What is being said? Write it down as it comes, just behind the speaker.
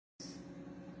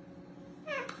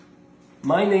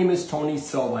My name is Tony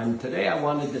Silva, and today I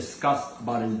want to discuss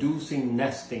about inducing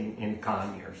nesting in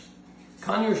conures.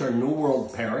 Conures are New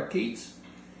World parakeets,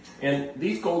 and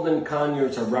these golden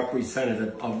conures are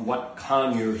representative of what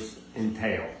conures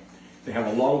entail. They have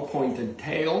a long pointed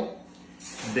tail.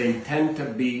 They tend to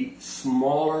be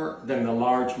smaller than the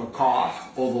large macaws,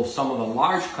 although some of the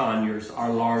large conures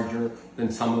are larger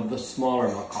than some of the smaller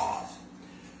macaws.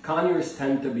 Conures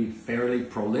tend to be fairly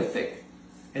prolific,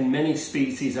 and many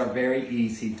species are very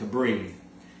easy to breed.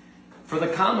 For the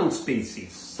common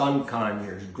species, sun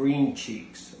conures, green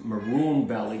cheeks, maroon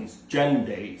bellies,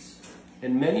 gendates,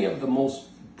 and many of the most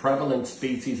prevalent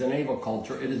species in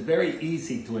aviculture, it is very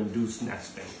easy to induce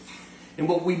nesting. And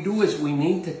what we do is we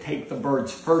need to take the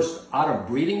birds first out of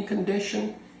breeding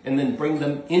condition and then bring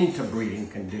them into breeding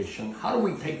condition. How do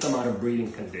we take them out of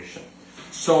breeding condition?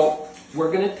 So we're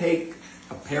going to take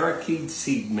a parakeet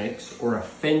seed mix or a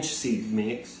finch seed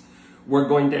mix. We're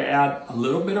going to add a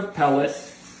little bit of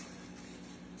pellets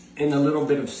and a little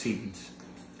bit of seeds.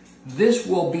 This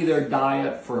will be their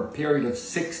diet for a period of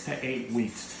 6 to 8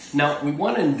 weeks. Now, we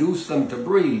want to induce them to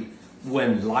breed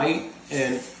when light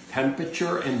and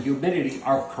temperature and humidity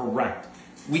are correct.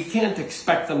 We can't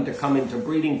expect them to come into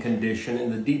breeding condition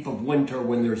in the deep of winter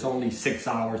when there's only 6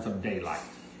 hours of daylight.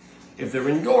 If they're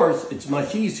indoors, it's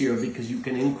much easier because you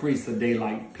can increase the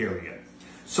daylight period.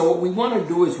 So what we want to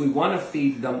do is we want to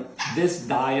feed them this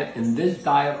diet and this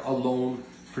diet alone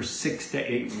for 6 to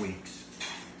 8 weeks.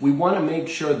 We want to make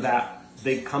sure that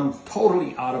they come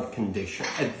totally out of condition.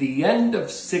 At the end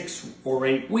of 6 or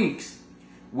 8 weeks,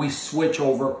 we switch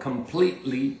over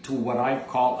completely to what I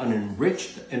call an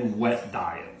enriched and wet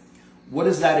diet. What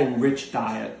does that enriched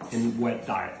diet and wet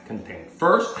diet contain?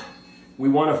 First, we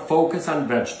want to focus on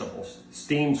vegetables: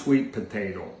 steamed sweet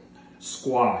potato,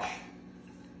 squash,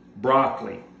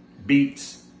 broccoli,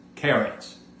 beets,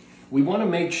 carrots. We want to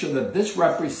make sure that this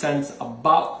represents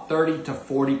about 30 to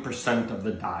 40% of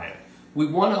the diet. We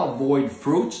want to avoid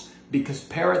fruits because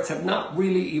parrots have not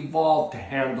really evolved to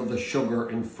handle the sugar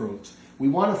in fruits. We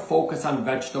want to focus on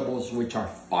vegetables, which are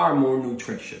far more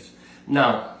nutritious.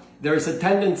 Now, there's a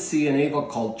tendency in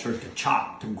aviculture to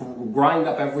chop, to grind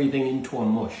up everything into a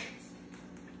mush.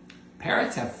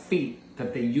 Parrots have feet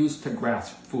that they use to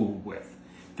grasp food with.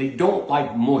 They don't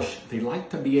like mush. They like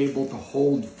to be able to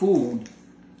hold food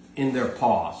in their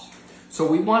paws. So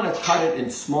we want to cut it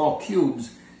in small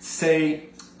cubes, say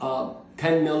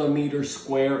 10 millimeters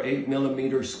square, 8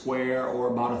 millimeters square, or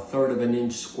about 1/3 of an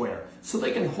inch square, so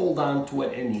they can hold on to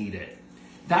it and eat it.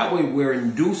 That way we're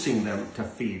inducing them to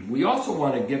feed. We also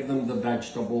want to give them the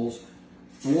vegetables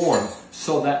warm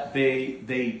so that they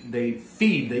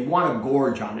feed, they want to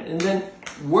gorge on it. And then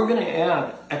we're going to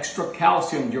add extra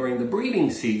calcium during the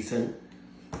breeding season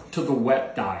to the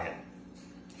wet diet,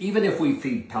 even if we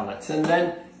feed pellets. And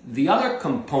then the other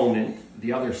component,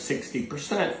 the other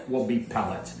 60%, will be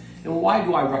pellets. And why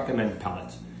do I recommend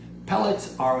pellets?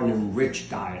 Pellets are an enriched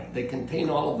diet. They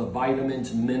contain all of the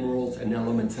vitamins, minerals, and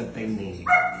elements that they need.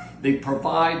 They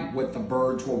provide what the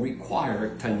birds will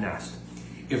require to nest.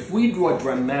 If we do a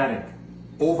dramatic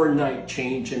overnight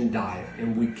change in diet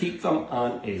and we keep them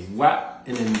on a wet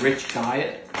and enriched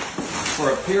diet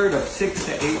for a period of 6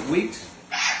 to 8 weeks,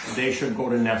 they should go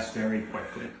to nest very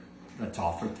quickly. That's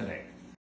all for today.